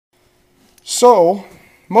So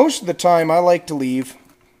most of the time I like to leave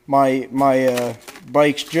my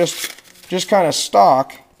bikes just kind of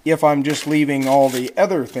stock if I'm just leaving all the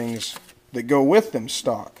other things that go with them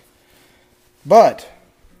stock. But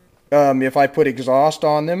if I put exhaust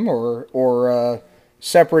on them or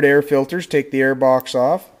separate air filters, take the air box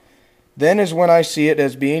off, then is when I see it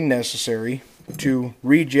as being necessary to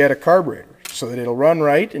rejet a carburetor so that it'll run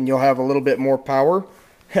right and you'll have a little bit more power.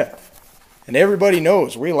 And everybody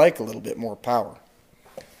knows we like a little bit more power.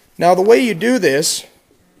 Now the way you do this,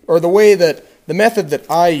 or the method that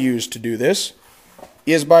I use to do this,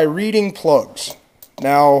 is by reading plugs.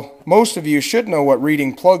 Now most of you should know what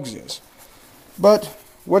reading plugs is. But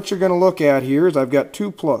what you're going to look at here is I've got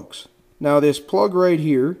two plugs. Now this plug right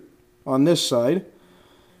here on this side,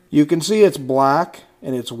 you can see it's black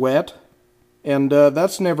and it's wet, and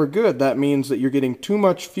that's never good. That means that you're getting too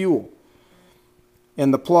much fuel.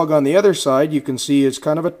 And the plug on the other side, you can see is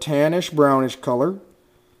kind of a tannish brownish color,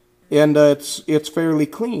 and it's fairly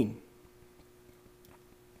clean.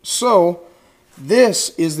 So this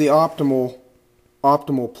is the optimal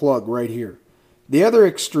plug right here. The other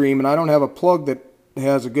extreme, and I don't have a plug that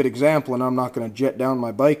has a good example, and I'm not going to jet down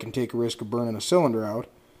my bike and take a risk of burning a cylinder out.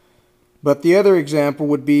 But the other example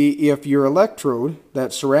would be if your electrode,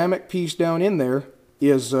 that ceramic piece down in there,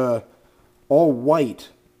 is all white,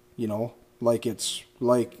 you know, like it's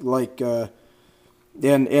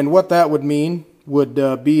and what that would mean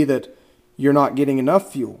would be that you're not getting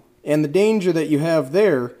enough fuel. And the danger that you have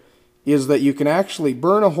there is that you can actually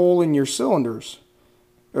burn a hole in your cylinders,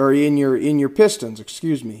 or in your pistons,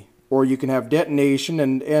 excuse me, or you can have detonation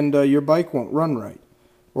and your bike won't run right,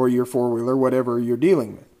 or your four-wheeler, whatever you're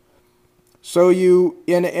dealing with. So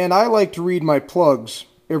and I like to read my plugs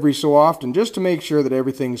every so often just to make sure that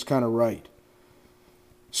everything's kind of right.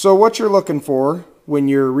 So what you're looking for when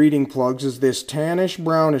you're reading plugs is this tannish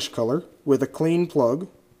brownish color with a clean plug,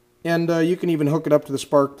 and you can even hook it up to the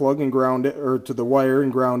spark plug and ground it, or to the wire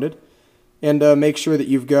and ground it, and make sure that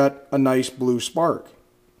you've got a nice blue spark.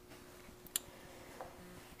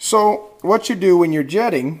 So what you do when you're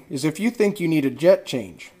jetting is, if you think you need a jet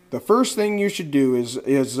change, the first thing you should do is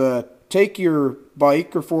take your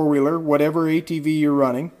bike or four-wheeler, whatever ATV you're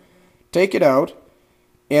running, take it out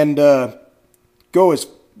and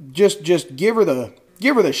just give her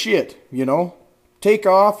the shit, you know. Take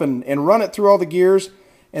off and run it through all the gears,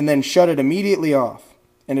 and then shut it immediately off.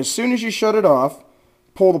 And as soon as you shut it off,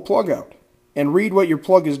 pull the plug out and read what your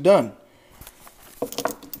plug has done.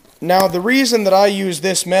 Now the reason that I use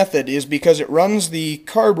this method is because it runs the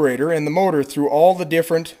carburetor and the motor through all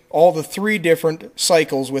the three different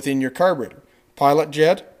cycles within your carburetor: pilot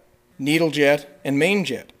jet, needle jet, and main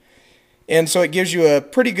jet. And so it gives you a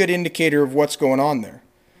pretty good indicator of what's going on there.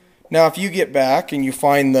 Now if you get back and you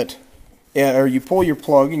find that, or you pull your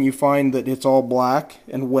plug and you find that it's all black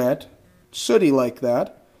and wet, sooty like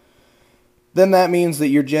that, then that means that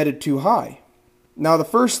you're jetted too high. Now the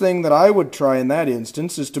first thing that I would try in that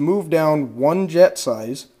instance is to move down one jet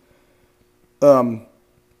size, and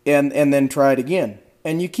then try it again.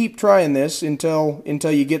 And you keep trying this until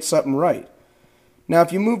you get something right. Now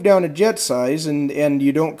if you move down a jet size and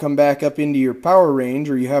you don't come back up into your power range,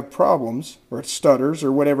 or you have problems, or it stutters,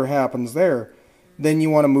 or whatever happens there, then you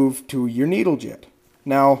want to move to your needle jet.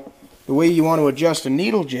 Now the way you want to adjust a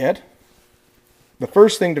needle jet, the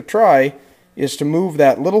first thing to try is to move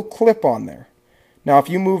that little clip on there. Now if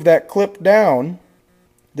you move that clip down,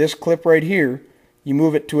 this clip right here, you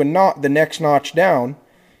move it to the next notch down,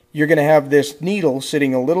 you're going to have this needle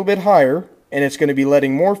sitting a little bit higher, and it's going to be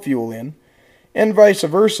letting more fuel in, and vice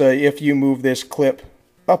versa if you move this clip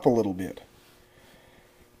up a little bit.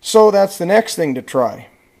 So that's the next thing to try.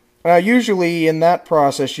 Now usually in that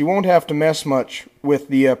process you won't have to mess much with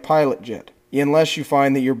the pilot jet, unless you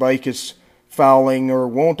find that your bike is fouling or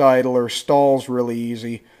won't idle or stalls really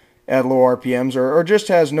easy at low RPMs, or just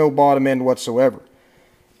has no bottom end whatsoever.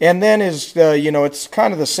 And then it's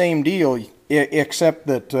kind of the same deal, except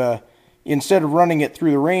that instead of running it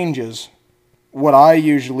through the ranges, what I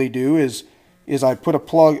usually do is I put a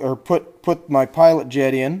plug, or put my pilot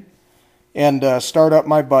jet in, and start up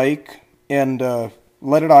my bike and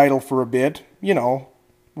let it idle for a bit,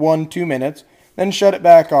 1-2 minutes, then shut it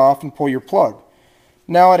back off and pull your plug.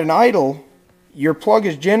 Now at an idle, your plug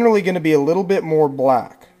is generally going to be a little bit more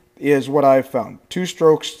black, is what I've found.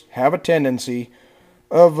 Two-strokes have a tendency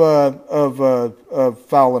of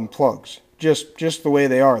fouling plugs, just the way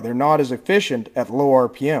they are. They're not as efficient at low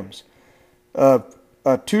RPMs.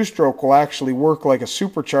 A two-stroke will actually work like a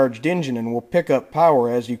supercharged engine and will pick up power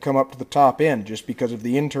as you come up to the top end, just because of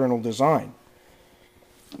the internal design.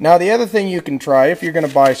 Now the other thing you can try if you're going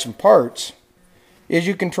to buy some parts is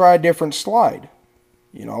you can try a different slide.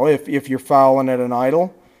 You know, if you're fouling at an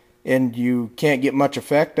idle and you can't get much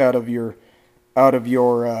effect out of your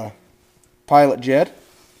pilot jet,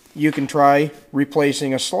 you can try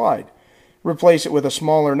replacing a slide. Replace it with a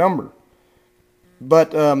smaller number.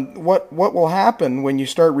 But what will happen when you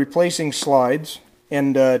start replacing slides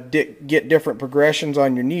and get different progressions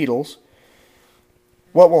on your needles,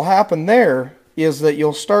 what will happen there is that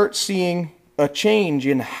you'll start seeing a change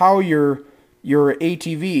in how your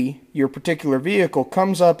ATV, your particular vehicle,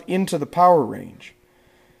 comes up into the power range.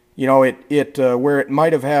 You know, where it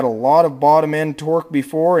might have had a lot of bottom end torque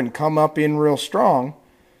before and come up in real strong,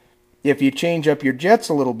 if you change up your jets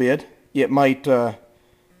a little bit, it might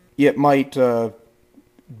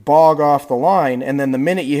bog off the line, and then the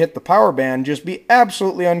minute you hit the power band, just be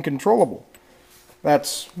absolutely uncontrollable.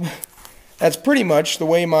 That's pretty much the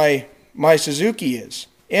way my Suzuki is.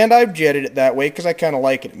 And I've jetted it that way because I kind of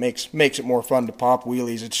like it. It makes it more fun to pop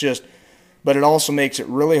wheelies. But it also makes it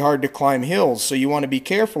really hard to climb hills. So you want to be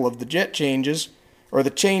careful of the jet changes or the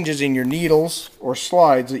changes in your needles or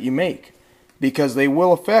slides that you make, because they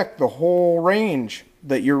will affect the whole range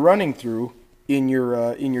that you're running through in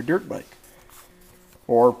your dirt bike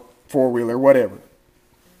or four-wheeler, whatever.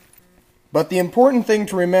 But the important thing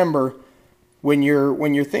to remember when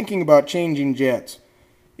you're thinking about changing jets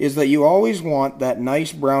is that you always want that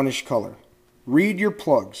nice brownish color. Read your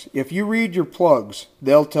plugs. If you read your plugs,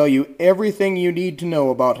 they'll tell you everything you need to know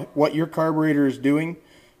about what your carburetor is doing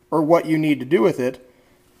or what you need to do with it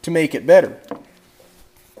to make it better.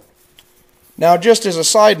 Now, just as a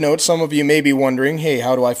side note, some of you may be wondering, hey,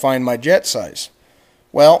 how do I find my jet size?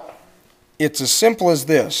 Well, it's as simple as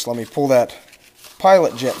this. Let me pull that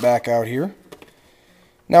pilot jet back out here.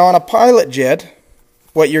 Now, on a pilot jet,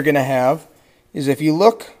 what you're going to have is, if you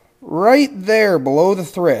look right there below the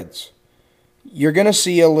threads, you're going to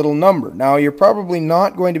see a little number. Now, you're probably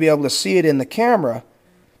not going to be able to see it in the camera,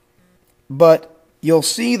 but you'll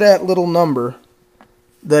see that little number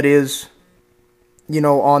that is, you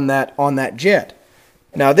know, on that jet.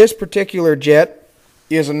 Now, this particular jet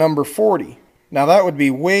is a number 40. Now, that would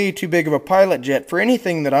be way too big of a pilot jet for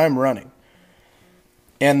anything that I'm running.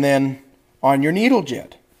 And then on your needle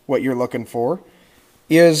jet, what you're looking for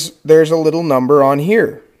is there's a little number on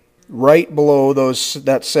here, right below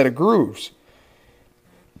that set of grooves.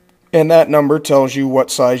 And that number tells you what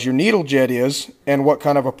size your needle jet is and what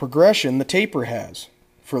kind of a progression the taper has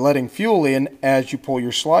for letting fuel in as you pull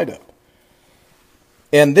your slide up.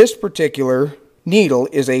 And this particular needle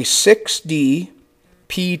is a 6D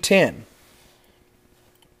P10.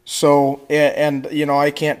 So, and you know,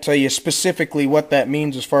 I can't tell you specifically what that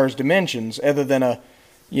means as far as dimensions, other than a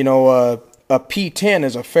P10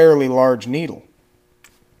 is a fairly large needle,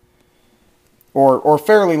 or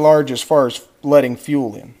fairly large as far as letting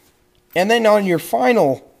fuel in. And then on your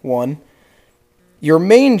final one, your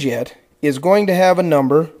main jet is going to have a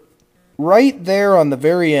number right there on the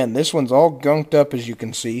very end. This one's all gunked up, as you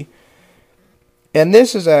can see. And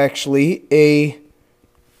this is actually a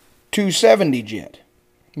 270 jet.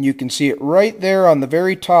 You can see it right there on the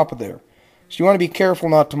very top of there. So you want to be careful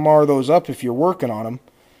not to mar those up if you're working on them,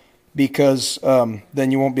 because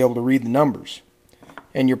then you won't be able to read the numbers.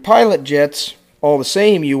 And your pilot jets, all the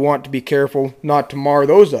same, you want to be careful not to mar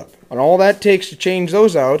those up. And all that takes to change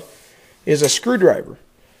those out is a screwdriver.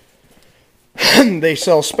 They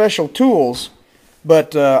sell special tools,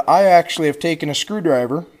 but I actually have taken a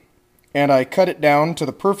screwdriver and I cut it down to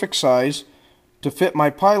the perfect size to fit my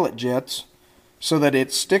pilot jets so that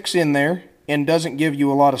it sticks in there and doesn't give you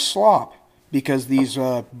a lot of slop, because these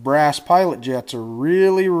brass pilot jets are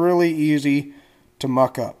really, really easy to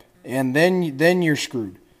muck up, and then you're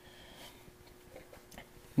screwed.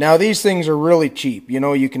 Now, these things are really cheap. You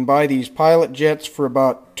know, you can buy these pilot jets for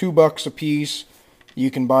about $2 a piece. You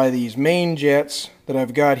can buy these main jets that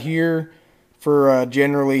I've got here for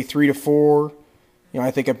generally $3 to $4. You know,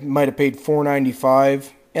 I think I might have paid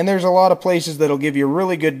 $4.95. And there's a lot of places that'll give you a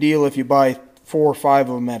really good deal if you buy 4 or 5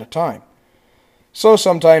 of them at a time. So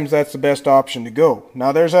sometimes that's the best option to go.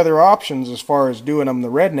 Now, there's other options as far as doing them the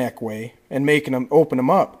redneck way and making them open them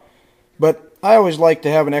up. But I always like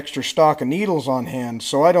to have an extra stock of needles on hand,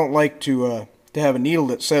 so I don't like to have a needle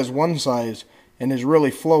that says one size and is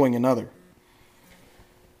really flowing another.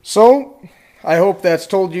 So, I hope that's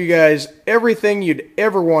told you guys everything you'd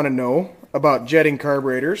ever want to know about jetting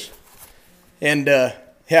carburetors. And,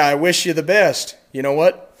 yeah, I wish you the best. You know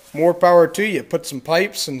what? More power to you. Put some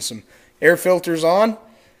pipes and some air filters on,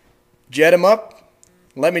 jet them up,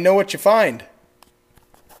 let me know what you find.